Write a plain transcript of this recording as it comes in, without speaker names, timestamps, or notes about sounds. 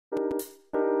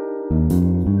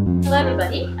Hello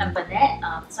everybody, I'm Vernette.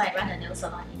 So I run a nail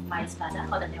salon in Vice Plaza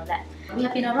called the Nail Lab. We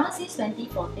have been around since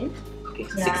 2014. Okay,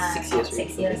 Yeah, 6 years.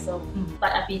 6 years. So,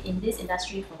 but I've been in this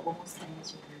industry for almost 10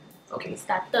 years. So Okay. we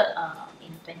started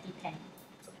in 2010.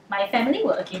 My family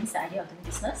were against the idea of doing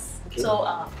business. Okay. So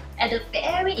at the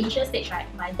very initial stage, right,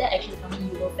 my dad actually told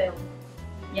me you will fail.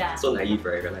 Yeah. So naive,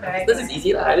 right? Like, Correct, this is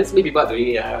easy, lah. This many people are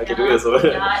doing it. I can do it also.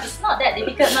 Yeah, it's not that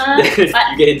difficult, ma. Then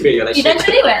But you get into it, you're like,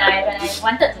 eventually, when I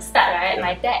wanted to start, right,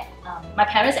 my dad, my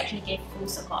parents actually gave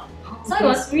full support. So it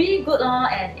was really good,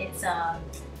 and it's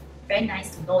very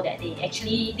nice to know that they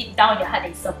actually deep down in their heart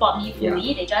they support me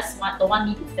fully. They just don't want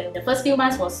me to fail. The first few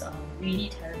months was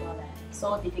really terrible,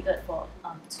 so difficult for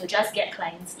to just get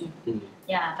clients in.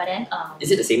 Yeah, but then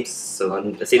is it the same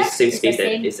salon, the same space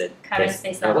that is at current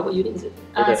space? what unit is it?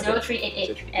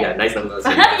 0388. Yeah, nice numbers.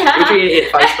 Yeah.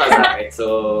 0388 5 Plaza, right?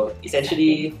 So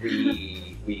essentially,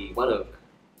 we want to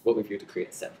work with you to create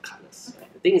a set of colors.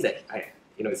 Right? The thing is that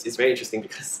it's very interesting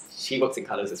because she works in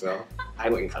colors as well. I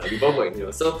work in color. We both work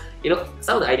in So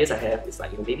some of the ideas I have is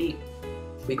like maybe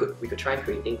we could try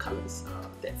creating colors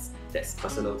that's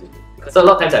personal to you. Because so a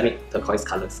lot of times I make turquoise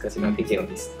colors because I'm thinking of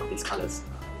these colors.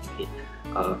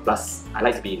 Plus, I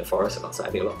like to be in the forest a lot, so I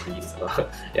make a lot of trees.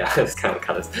 Yeah, this kind of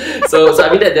colors. So I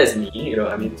mean that's me.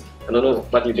 I mean I don't know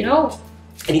what do you think.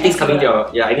 Anything's coming to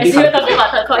your As you were talking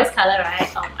about turquoise color, right?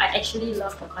 I actually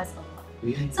love turquoise a lot.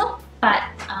 Really? So, but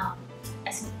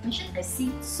as you mentioned, I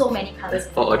see so many colors.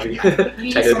 For Audrey.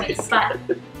 Really so many, but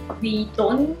we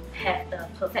don't have the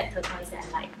perfect turquoise that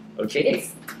I like. Okay.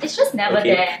 It's just never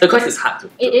there. Turquoise is hard to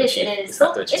achieve. It is. It's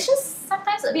So it's just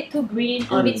sometimes a bit too green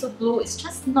or a bit too blue. It's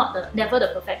just never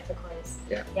the perfect turquoise.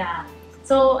 Yeah.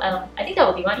 So I think that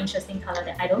would be one interesting color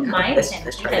that I don't mind. Let's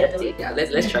try that. Yeah,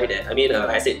 let's try that. I mean, like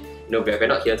I said, we're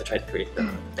not here to try to create the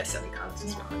best-selling colors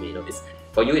as well. I mean, it's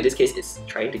for you in this case, it's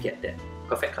trying to get that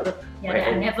perfect color. Yeah, right?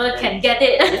 I never can get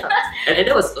it. And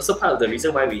that was also part of the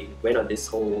reason why we went on this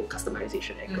whole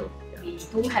customization angle. We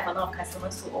do have a lot of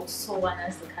customers who also want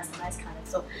us to customize colors.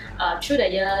 So through the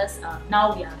years,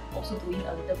 now we are also doing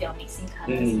a little bit of mixing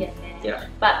colors here and there. Yeah.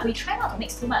 But we try not to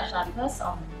mix too much because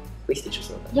wastage as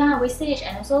well. Yeah, wastage,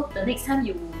 and also the next time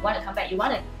you want to come back, you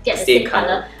want to get the same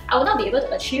color. I will not be able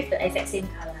to achieve the exact same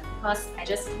color because I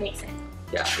just mix and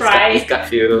try. It's gut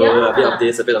feel, a bit of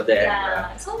this, a bit of that.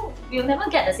 Yeah. So we'll never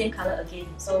get the same color again.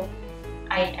 So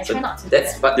I try not to.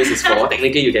 That's what this is for.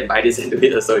 Technically, you can buy this and do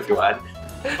it also if you want.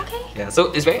 Okay. Yeah,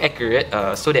 so it's very accurate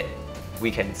so that we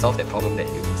can solve that problem that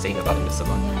you were saying about in the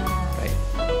salon. Right?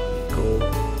 Go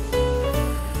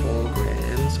 4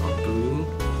 grams of blue,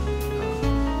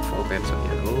 4 grams of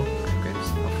yellow, 5 grams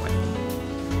of white.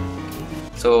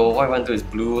 Okay. So what I want to do is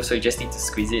blue, so you just need to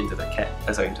squeeze it into the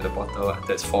into the bottle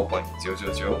until it's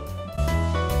 4.000.